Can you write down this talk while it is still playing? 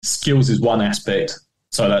skills is one aspect.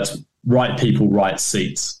 So that's right people, right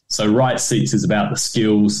seats. So right seats is about the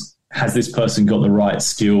skills. Has this person got the right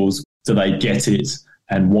skills? Do they get it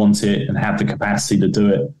and want it and have the capacity to do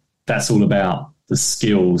it? That's all about the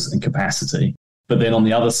skills and capacity. But then on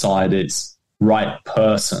the other side, it's right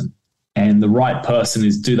person. And the right person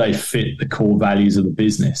is, do they fit the core values of the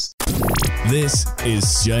business? This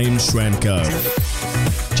is James Schramko.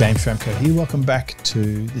 James Schramko here. Welcome back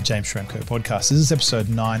to the James Schramko podcast. This is episode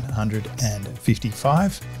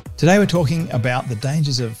 955. Today we're talking about the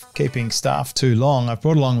dangers of keeping staff too long. I've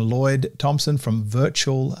brought along Lloyd Thompson from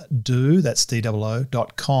VirtualDOO, that's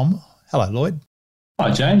DOO.com. Hello, Lloyd.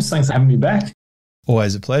 Hi, James. Thanks for having me back.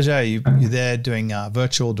 Always a pleasure. You're there doing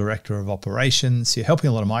virtual director of operations. You're helping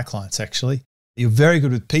a lot of my clients, actually. You're very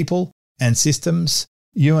good with people and systems.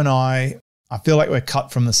 You and I feel like we're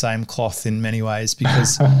cut from the same cloth in many ways,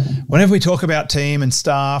 because whenever we talk about team and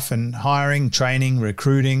staff and hiring, training,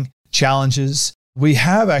 recruiting, challenges, we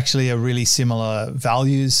have actually a really similar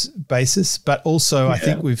values basis, but also I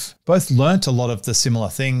think we've both learnt a lot of the similar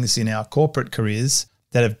things in our corporate careers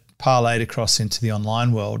that have parlayed across into the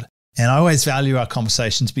online world. And I always value our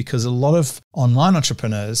conversations because a lot of online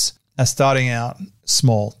entrepreneurs are starting out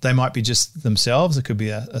small. They might be just themselves. It could be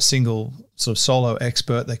a single sort of solo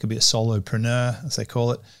expert. They could be a solopreneur, as they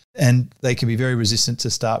call it. And they can be very resistant to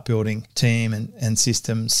start building team and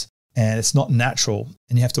systems. And it's not natural,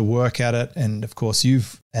 and you have to work at it. And of course,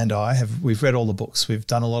 we've read all the books. We've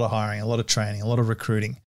done a lot of hiring, a lot of training, a lot of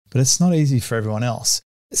recruiting, but it's not easy for everyone else.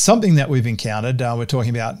 Something that we've encountered, we're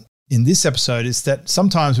talking about in this episode, is that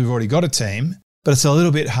sometimes we've already got a team, but it's a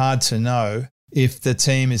little bit hard to know if the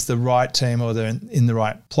team is the right team or they're in the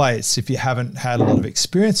right place if you haven't had a lot of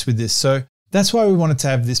experience with this. So that's why we wanted to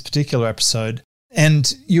have this particular episode.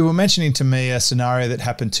 And you were mentioning to me a scenario that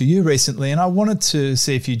happened to you recently, and I wanted to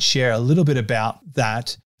see if you'd share a little bit about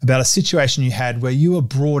that, about a situation you had where you were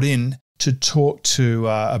brought in to talk to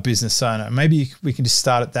a business owner. Maybe we can just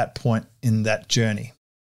start at that point in that journey.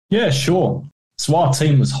 Yeah, sure. So our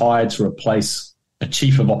team was hired to replace a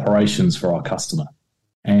chief of operations for our customer.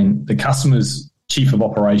 And the customer's chief of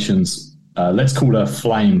operations, let's call her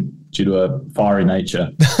Flame due to her fiery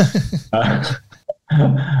nature,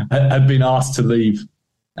 had been asked to leave,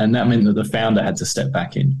 and that meant that the founder had to step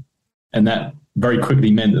back in. And that very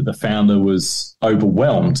quickly meant that the founder was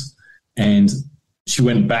overwhelmed, and she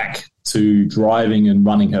went back to driving and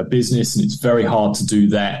running her business, and it's very hard to do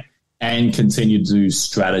that and continue to do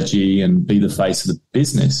strategy and be the face of the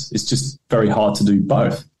business. It's just very hard to do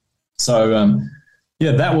both. So,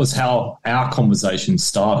 that was how our conversation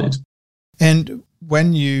started. And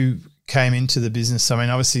when you came into the business, I mean,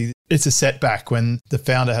 obviously it's a setback when the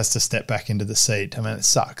founder has to step back into the seat. I mean, it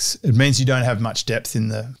sucks. It means you don't have much depth in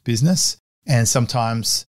the business. And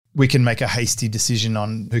sometimes we can make a hasty decision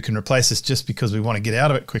on who can replace us just because we want to get out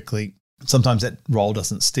of it quickly. Sometimes that role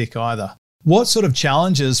doesn't stick either. What sort of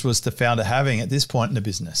challenges was the founder having at this point in the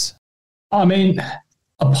business? I mean,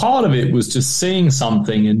 a part of it was just seeing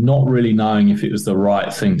something and not really knowing if it was the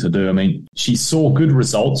right thing to do. I mean, she saw good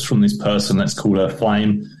results from this person, let's call her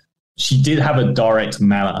Flame. She did have a direct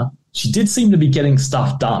manner. She did seem to be getting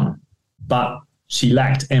stuff done, but she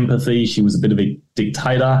lacked empathy. She was a bit of a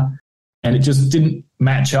dictator, and it just didn't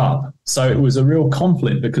match up. So it was a real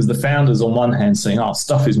conflict because the founder's on one hand saying, oh,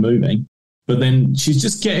 stuff is moving, but then she's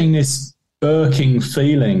just getting this irking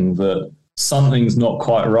feeling that something's not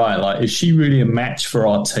quite right. Like, is she really a match for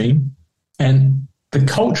our team? And the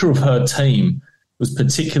culture of her team was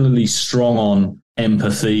particularly strong on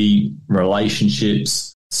empathy,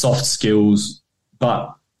 relationships, soft skills.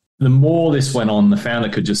 But the more this went on, the founder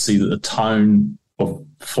could just see that the tone of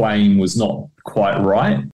Flame was not quite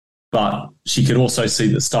right. But she could also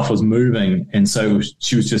see that stuff was moving. And so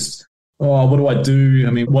she was just, oh, what do I do?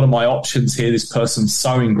 I mean, what are my options here? This person's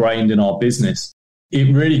so ingrained in our business.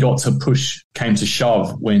 It really came to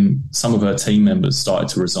shove when some of her team members started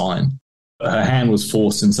to resign. Her hand was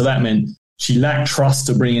forced. And so that meant she lacked trust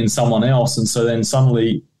to bring in someone else. And so then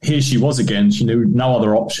suddenly here she was again. She knew no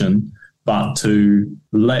other option but to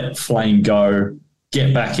let Flame go,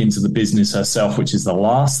 get back into the business herself, which is the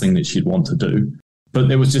last thing that she'd want to do. But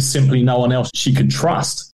there was just simply no one else she could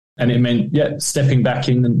trust. And it meant, stepping back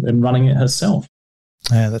in and running it herself.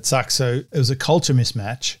 Yeah, that sucks. So it was a culture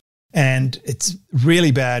mismatch. And it's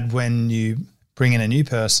really bad when you bring in a new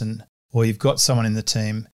person or you've got someone in the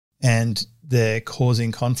team and they're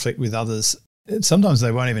causing conflict with others. Sometimes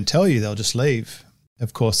they won't even tell you, they'll just leave.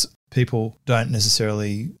 Of course, people don't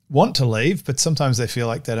necessarily want to leave, but sometimes they feel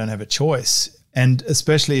like they don't have a choice. And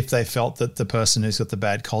especially if they felt that the person who's got the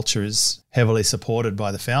bad culture is heavily supported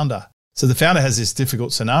by the founder. So the founder has this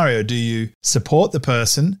difficult scenario. Do you support the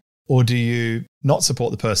person or do you not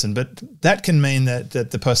support the person? But that can mean that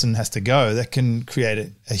the person has to go. That can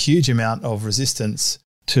create a huge amount of resistance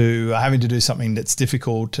to having to do something that's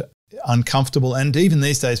difficult, uncomfortable, and even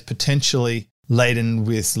these days potentially laden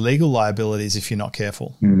with legal liabilities if you're not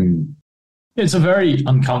careful. It's a very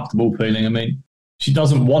uncomfortable feeling. I mean, she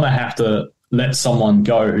doesn't want to have to let someone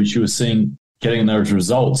go who she was seeing getting those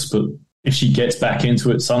results, but if she gets back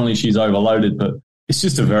into it, suddenly she's overloaded. But it's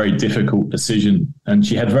just a very difficult decision, and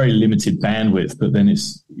she had very limited bandwidth. But then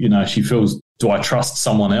it's, she feels, do I trust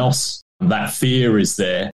someone else? That fear is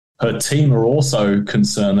there. Her team are also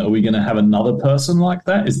concerned that, are we going to have another person like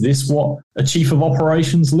that? Is this what a chief of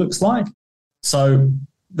operations looks like? So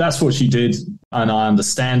that's what she did, and I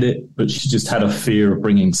understand it, but she just had a fear of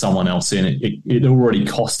bringing someone else in. It already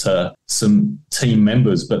cost her some team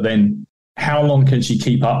members, but then how long can she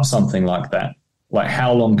keep up something like that? Like,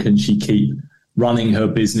 how long can she keep running her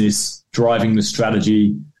business, driving the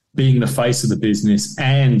strategy, being the face of the business,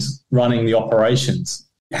 and running the operations?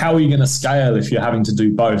 How are you going to scale if you're having to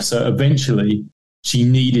do both? So eventually she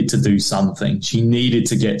needed to do something. She needed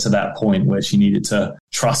to get to that point where she needed to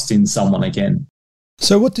trust in someone again.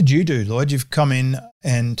 So what did you do, Lloyd? You've come in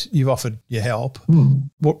and you've offered your help.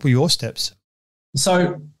 What were your steps?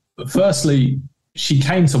 So firstly, she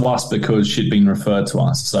came to us because she'd been referred to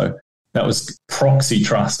us. So that was proxy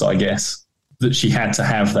trust, I guess, that she had to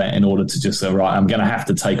have that in order to just say, right, I'm going to have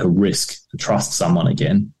to take a risk to trust someone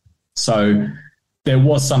again. So there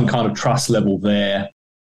was some kind of trust level there.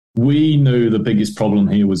 We knew the biggest problem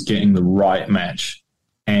here was getting the right match.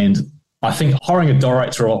 And I think hiring a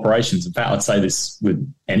director of operations, in fact, I'd say this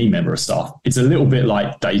with any member of staff, it's a little bit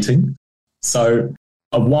like dating. So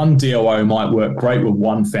a one DOO might work great with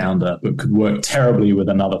one founder, but could work terribly with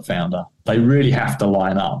another founder. They really have to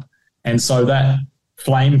line up. And so that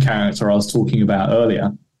flame character I was talking about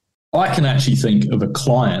earlier, I can actually think of a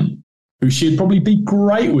client who she'd probably be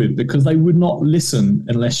great with because they would not listen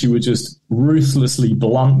unless you were just ruthlessly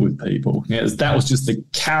blunt with people. That was just the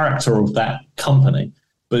character of that company.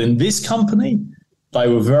 But in this company, they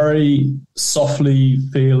were very softly,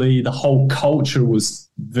 feely. The whole culture was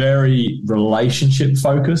very relationship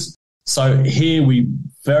focused. So here we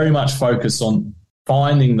very much focus on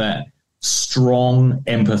finding that strong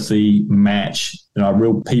empathy match, a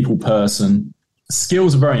real people person.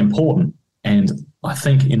 Skills are very important. And I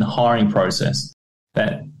think in the hiring process,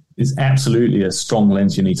 that is absolutely a strong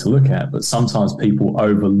lens you need to look at. But sometimes people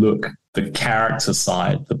overlook the character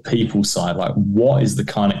side, the people side, like what is the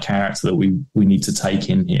kind of character that we need to take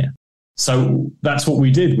in here? So that's what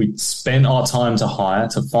we did. We spent our time to hire,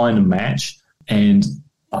 to find a match. And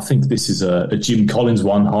I think this is a Jim Collins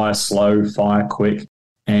one, hire slow, fire quick.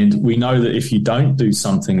 And we know that if you don't do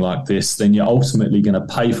something like this, then you're ultimately going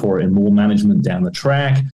to pay for it in more management down the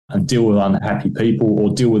track and deal with unhappy people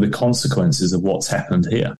or deal with the consequences of what's happened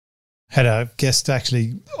here. Had a guest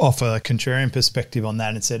actually offer a contrarian perspective on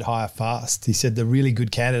that and said hire fast. He said the really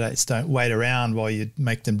good candidates don't wait around while you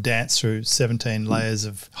make them dance through 17 layers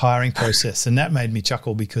of hiring process. And that made me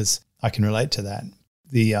chuckle because I can relate to that.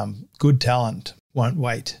 The good talent won't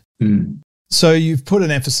wait. So you've put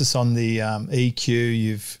an emphasis on the EQ.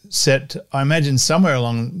 You've set, I imagine somewhere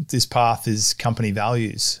along this path is company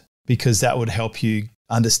values, because that would help you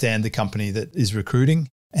understand the company that is recruiting.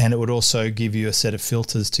 And it would also give you a set of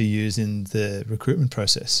filters to use in the recruitment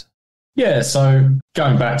process. Yeah, so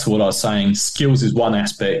going back to what I was saying, skills is one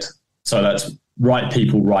aspect. So that's right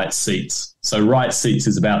people, right seats. So right seats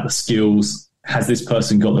is about the skills. Has this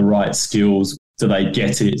person got the right skills? Do they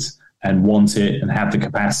get it and want it and have the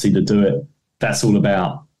capacity to do it? That's all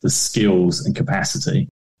about the skills and capacity.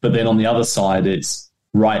 But then on the other side, it's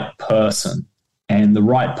right person. And the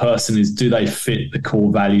right person is, do they fit the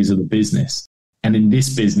core values of the business? And in this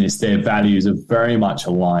business, their values are very much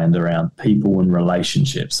aligned around people and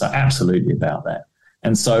relationships. So absolutely about that.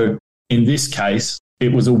 And so in this case,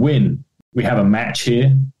 it was a win. We have a match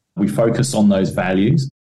here. We focused on those values.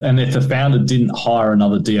 And if the founder didn't hire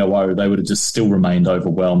another DOO, they would have just still remained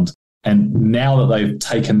overwhelmed. And now that they've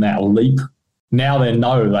taken that leap, now they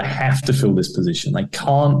know they have to fill this position. They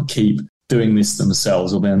can't keep doing this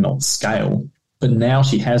themselves or they'll not scale. But now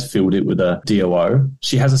she has filled it with a DOO.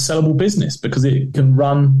 She has a sellable business because it can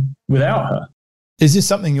run without her. Is this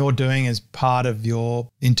something you're doing as part of your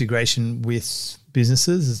integration with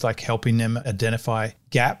businesses? Is like helping them identify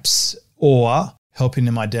gaps or helping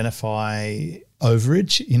them identify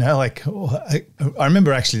overage? I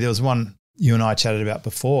remember actually there was one you and I chatted about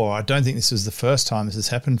before. I don't think this was the first time this has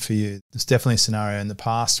happened for you. There's definitely a scenario in the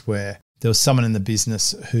past where there was someone in the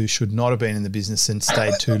business who should not have been in the business and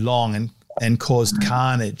stayed too long and caused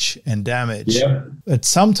carnage and damage. Yeah. But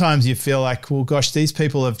sometimes you feel like, well, gosh, these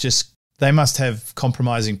people they must have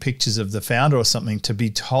compromising pictures of the founder or something to be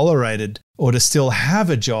tolerated or to still have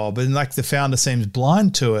a job. And like the founder seems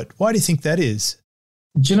blind to it. Why do you think that is?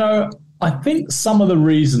 Do you know, I think some of the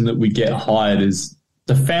reason that we get hired is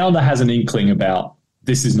the founder has an inkling about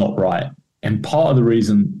this is not right. And part of the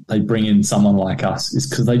reason they bring in someone like us is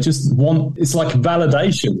because they just want, it's like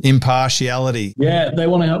validation. Impartiality. Yeah, they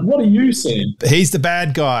want to know, what are you seeing? He's the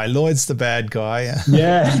bad guy. Lloyd's the bad guy.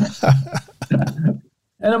 Yeah.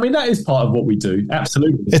 And I mean, that is part of what we do.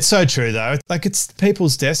 Absolutely. It's so true, though. Like, it's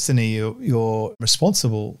people's destiny you're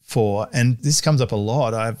responsible for. And this comes up a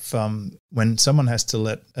lot. When someone has to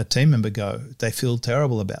let a team member go, they feel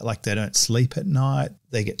terrible about it. Like, they don't sleep at night.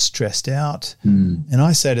 They get stressed out. And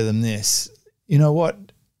I say to them this, you know what?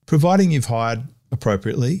 Providing you've hired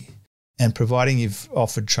appropriately and providing you've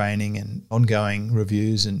offered training and ongoing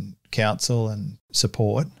reviews and counsel and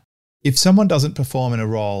support, if someone doesn't perform in a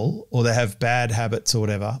role or they have bad habits or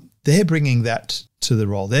whatever, they're bringing that to the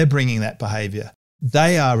role. They're bringing that behavior.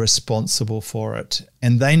 They are responsible for it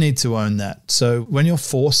and they need to own that. So when you're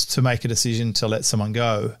forced to make a decision to let someone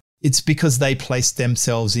go, it's because they placed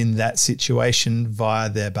themselves in that situation via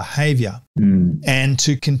their behavior. And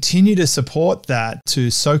to continue to support that, to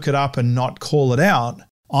soak it up and not call it out,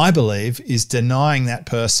 I believe is denying that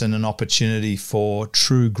person an opportunity for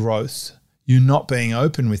true growth. You're not being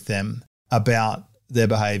open with them about their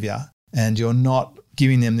behavior and you're not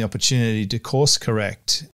giving them the opportunity to course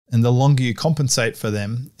correct. And the longer you compensate for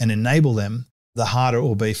them and enable them, the harder it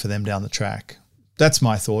will be for them down the track. That's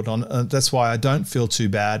my thought on it. That's why I don't feel too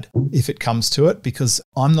bad if it comes to it, because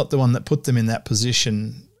I'm not the one that put them in that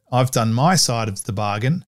position. I've done my side of the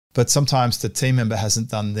bargain, but sometimes the team member hasn't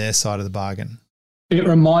done their side of the bargain. It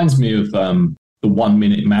reminds me of the 1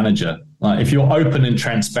 minute manager. Like, if you're open and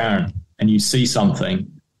transparent, and you see something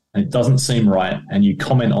and it doesn't seem right and you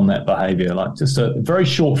comment on that behavior, like just a very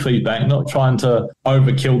short feedback, not trying to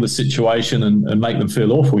overkill the situation and make them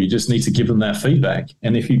feel awful. You just need to give them that feedback.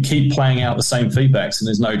 And if you keep playing out the same feedbacks and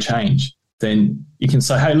there's no change, then you can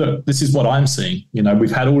say, hey, look, this is what I'm seeing. You know,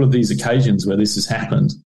 we've had all of these occasions where this has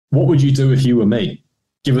happened. What would you do if you were me,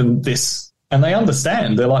 given this? And they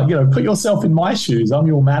understand. They're like, you know, put yourself in my shoes. I'm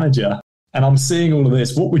your manager. And I'm seeing all of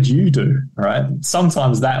this. What would you do? Right?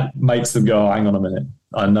 Sometimes that makes them go, oh, hang on a minute.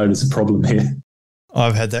 I know there's a problem here.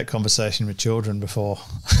 I've had that conversation with children before.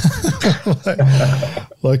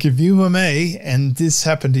 like if you were me and this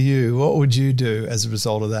happened to you, what would you do as a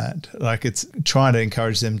result of that? Like, it's trying to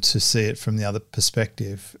encourage them to see it from the other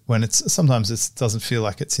perspective when sometimes it doesn't feel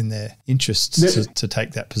like it's in their interest to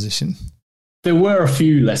take that position. There were a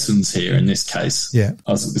few lessons here in this case. Yeah.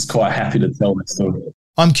 I was quite happy to tell this story.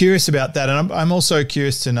 I'm curious about that. And I'm also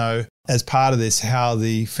curious to know, as part of this, how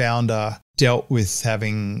the founder dealt with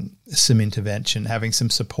having some intervention, having some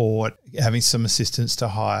support, having some assistance to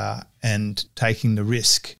hire and taking the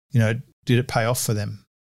risk. You know, did it pay off for them?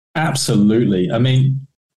 Absolutely. I mean,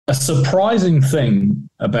 a surprising thing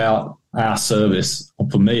about our service, or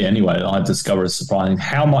for me anyway, I discovered it's surprising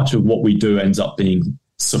how much of what we do ends up being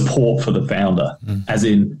support for the founder, as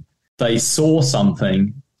in they saw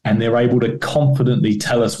something and they're able to confidently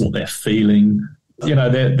tell us what they're feeling. You know,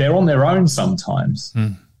 they're on their own sometimes.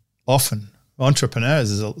 Often.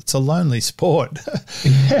 Entrepreneurs, it's a lonely sport.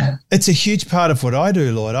 Yeah. It's a huge part of what I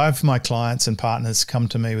do, Lloyd. I've my clients and partners come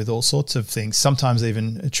to me with all sorts of things, sometimes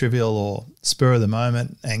even trivial or spur of the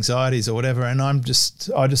moment anxieties or whatever, and I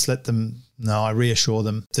just let them know, I reassure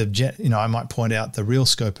them I might point out the real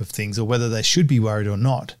scope of things or whether they should be worried or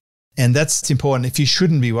not. And that's important. If you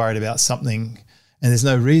shouldn't be worried about something and there's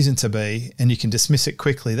no reason to be and you can dismiss it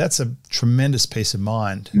quickly, that's a tremendous peace of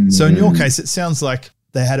mind. So in your case, it sounds like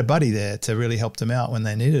they had a buddy there to really help them out when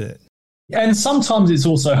they needed it. And sometimes it's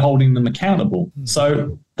also holding them accountable.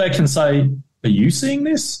 So they can say, are you seeing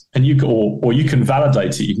this? And you can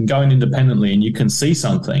validate it. You can go in independently and you can see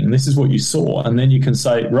something. And this is what you saw. And then you can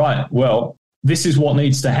say, right, well, this is what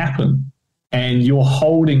needs to happen. And you're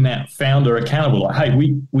holding that founder accountable. Like,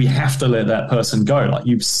 hey, we have to let that person go. Like,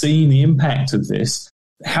 you've seen the impact of this.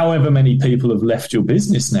 However many people have left your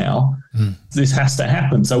business now, this has to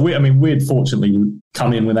happen. So we'd fortunately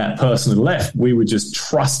come in when that person had left. We were just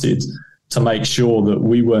trusted to make sure that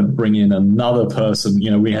we weren't bringing another person.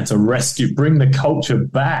 You know, we had to bring the culture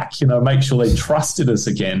back, you know, make sure they trusted us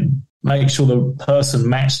again, make sure the person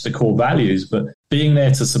matched the core values, but being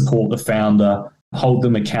there to support the founder, hold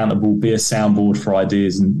them accountable, be a soundboard for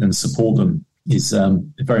ideas and support them is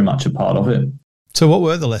very much a part of it. So what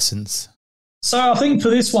were the lessons? So I think for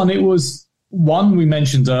this one, it was one we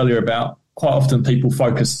mentioned earlier about quite often people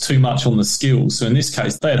focus too much on the skills. So in this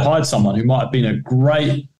case, they had hired someone who might have been a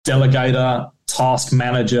great delegator, task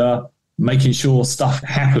manager, making sure stuff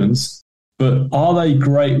happens. But are they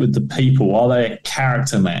great with the people? Are they a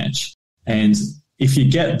character match? And if you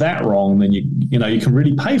get that wrong, then you can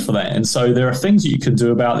really pay for that. And so there are things that you can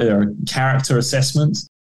do about their character assessments.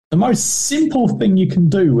 The most simple thing you can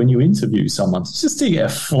do when you interview someone, just to get a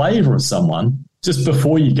flavor of someone, just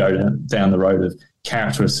before you go down the road of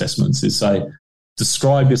character assessments, is say,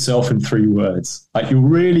 describe yourself in 3 words. Like, you'll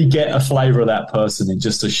really get a flavor of that person in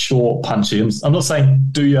just a short, punchy. I'm not saying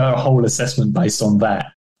do your whole assessment based on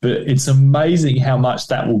that, but it's amazing how much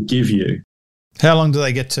that will give you. How long do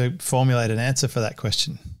they get to formulate an answer for that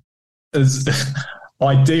question?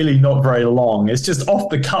 Ideally not very long. It's just off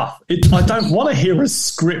the cuff. I don't want to hear a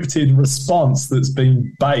scripted response that's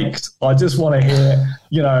been baked. I just want to hear,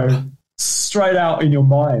 straight out in your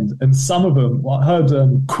mind. And some of them, I heard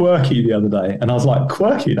quirky the other day, and I was like,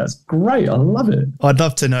 quirky, that's great. I love it. I'd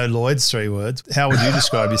love to know Lloyd's 3 words. How would you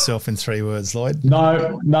describe yourself in 3 words, Lloyd?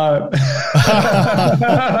 No.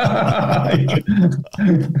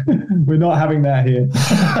 We're not having that here.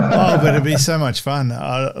 Oh, but it'd be so much fun.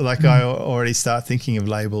 I already start thinking of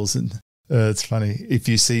labels, and it's funny. If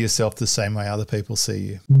you see yourself the same way other people see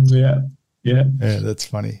you. Yeah. Yeah, that's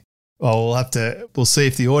funny. Well, we'll see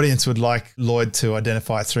if the audience would like Lloyd to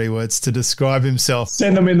identify 3 words to describe himself.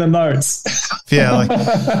 Send them in the notes.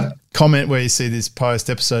 Comment where you see this post,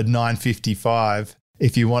 episode 955,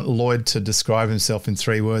 if you want Lloyd to describe himself in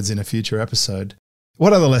 3 words in a future episode.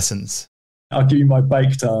 What are the lessons? I'll give you my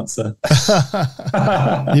baked answer.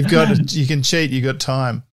 You can cheat, you've got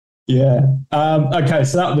time. Yeah. Okay,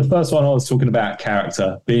 so that was the first one. I was talking about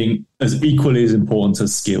character being as equally as important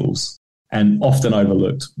as skills. And often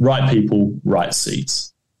overlooked. Right people, right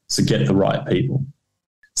seats. So get the right people.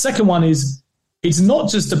 Second one is, it's not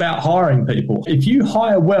just about hiring people. If you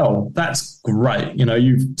hire well, that's great.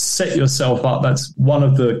 You've set yourself up. That's one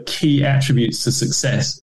of the key attributes to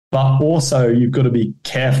success. But also you've got to be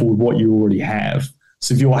careful with what you already have.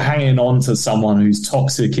 So if you're hanging on to someone who's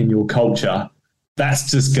toxic in your culture, that's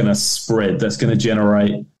just going to spread. That's going to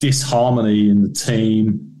generate disharmony in the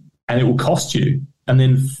team, and it will cost you. And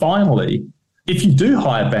then finally, if you do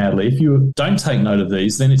hire badly, if you don't take note of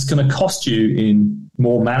these, then it's going to cost you in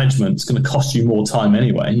more management. It's going to cost you more time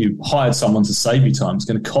anyway. You hired someone to save you time. It's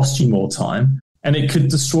going to cost you more time, and it could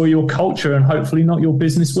destroy your culture and hopefully not your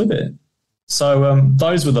business with it. So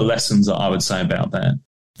those were the lessons that I would say about that.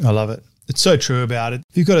 I love it. It's so true about it.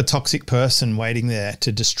 If you've got a toxic person waiting there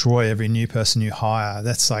to destroy every new person you hire,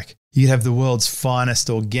 that's like you have the world's finest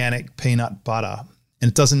organic peanut butter. And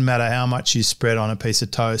it doesn't matter how much you spread on a piece of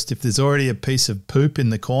toast. If there's already a piece of poop in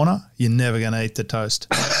the corner, you're never going to eat the toast.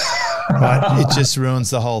 Right? It just ruins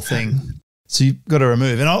the whole thing. So you've got to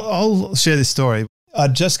remove. And I'll share this story. I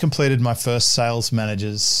just completed my first sales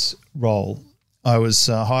manager's role. I was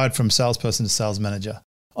hired from salesperson to sales manager.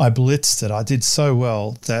 I blitzed it. I did so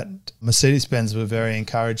well that Mercedes-Benz were very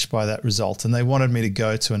encouraged by that result, and they wanted me to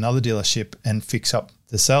go to another dealership and fix up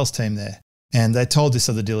the sales team there. And they told this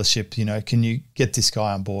other dealership, can you get this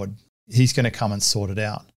guy on board? He's going to come and sort it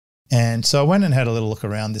out. And so I went and had a little look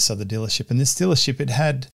around this other dealership. And this dealership, it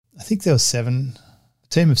had, I think there was a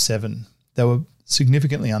team of 7. They were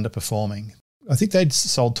significantly underperforming. I think they'd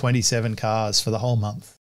sold 27 cars for the whole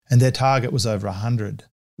month, and their target was over 100.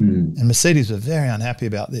 And Mercedes were very unhappy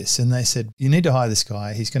about this. And they said, you need to hire this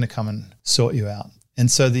guy. He's going to come and sort you out.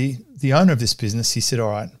 And so the owner of this business, he said,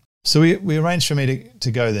 all right. So we arranged for me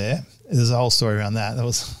to go there. There's a whole story around that. That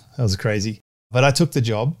was crazy. But I took the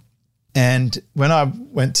job. And when I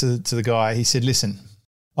went to the guy, he said, listen,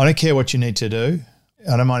 I don't care what you need to do.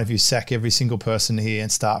 I don't mind if you sack every single person here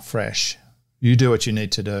and start fresh. You do what you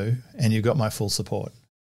need to do, and you've got my full support.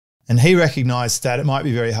 And he recognized that it might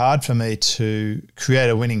be very hard for me to create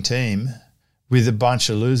a winning team with a bunch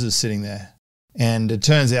of losers sitting there. And it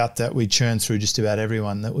turns out that we churned through just about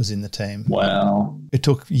everyone that was in the team. Wow. It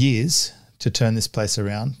took years to turn this place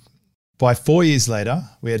around. By 4 years later,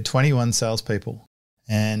 we had 21 salespeople,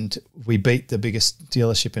 and we beat the biggest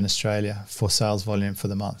dealership in Australia for sales volume for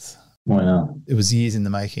the month. Wow. It was years in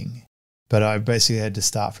the making, but I basically had to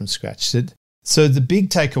start from scratch. So the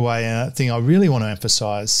big takeaway, and a thing I really want to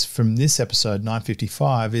emphasize from this episode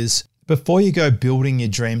 955, is before you go building your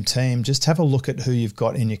dream team, just have a look at who you've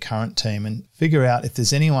got in your current team and figure out if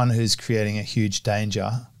there's anyone who's creating a huge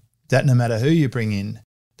danger, that no matter who you bring in,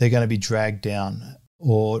 they're going to be dragged down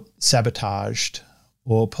or sabotaged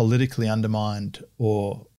or politically undermined,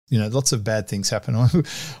 or, lots of bad things happen.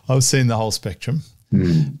 I've seen the whole spectrum,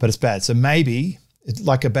 but it's bad. So maybe It's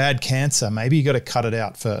like a bad cancer. Maybe you got to cut it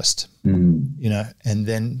out first, and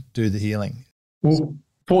then do the healing. Well,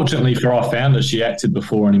 fortunately for our founder, she acted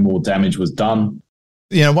before any more damage was done.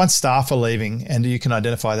 Once staff are leaving and you can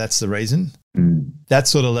identify that's the reason, that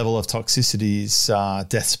sort of level of toxicity is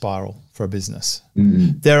death spiral for a business.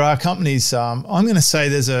 There are companies, I'm going to say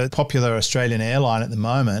there's a popular Australian airline at the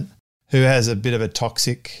moment who has a bit of a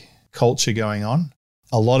toxic culture going on.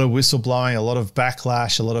 A lot of whistleblowing, a lot of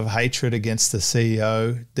backlash, a lot of hatred against the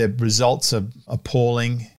CEO. Their results are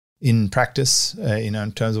appalling in practice, in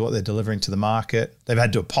terms of what they're delivering to the market. They've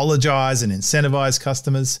had to apologize and incentivize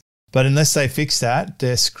customers. But unless they fix that,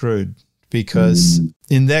 they're screwed, because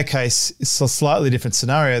in their case, it's a slightly different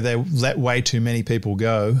scenario. They let way too many people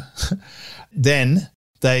go. Then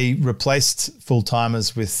they replaced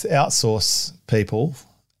full-timers with outsource people,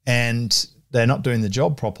 and they're not doing the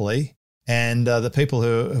job properly. And the people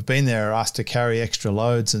who have been there are asked to carry extra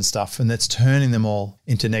loads and stuff, and that's turning them all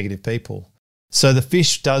into negative people. So the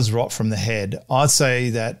fish does rot from the head. I'd say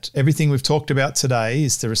that everything we've talked about today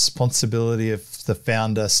is the responsibility of the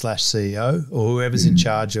founder/CEO or whoever's in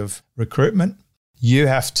charge of recruitment. You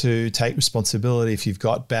have to take responsibility if you've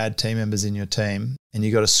got bad team members in your team, and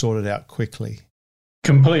you got to sort it out quickly.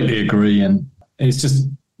 Completely agree. And it's just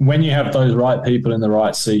when you have those right people in the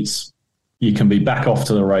right seats, you can be back off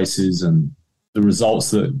to the races, and the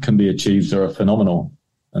results that can be achieved are phenomenal.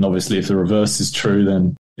 And obviously, if the reverse is true,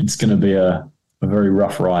 then it's going to be a very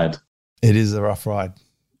rough ride. It is a rough ride.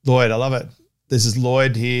 Lloyd, I love it. This is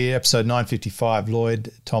Lloyd here, episode 955,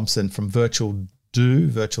 Lloyd Thompson from VirtualDOO,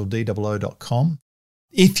 virtualdoo.com.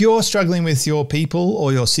 If you're struggling with your people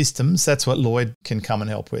or your systems, that's what Lloyd can come and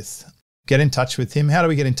help with. Get in touch with him. How do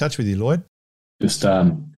we get in touch with you, Lloyd? Just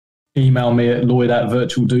email me at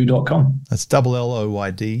lloyd@virtualdoo.com. That's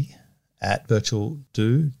LLOYD at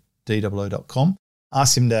virtualdoo.com.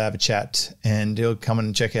 Ask him to have a chat, and he'll come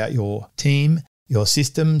and check out your team, your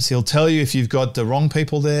systems. He'll tell you if you've got the wrong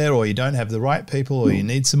people there, or you don't have the right people, or you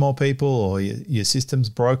need some more people, or your system's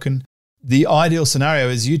broken. The ideal scenario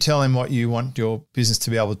is you tell him what you want your business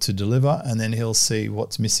to be able to deliver, and then he'll see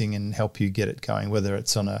what's missing and help you get it going, whether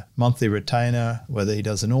it's on a monthly retainer, whether he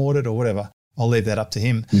does an audit or whatever. I'll leave that up to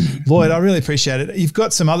him. Lloyd, I really appreciate it. You've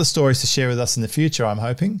got some other stories to share with us in the future, I'm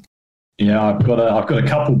hoping. Yeah, I've got a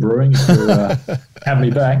couple brewing to have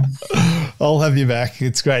me back. I'll have you back.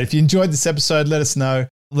 It's great. If you enjoyed this episode, let us know.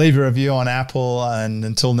 Leave a review on Apple, and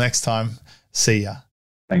until next time, see ya.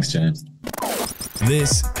 Thanks, James.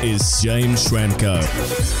 This is James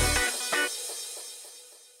Schramko.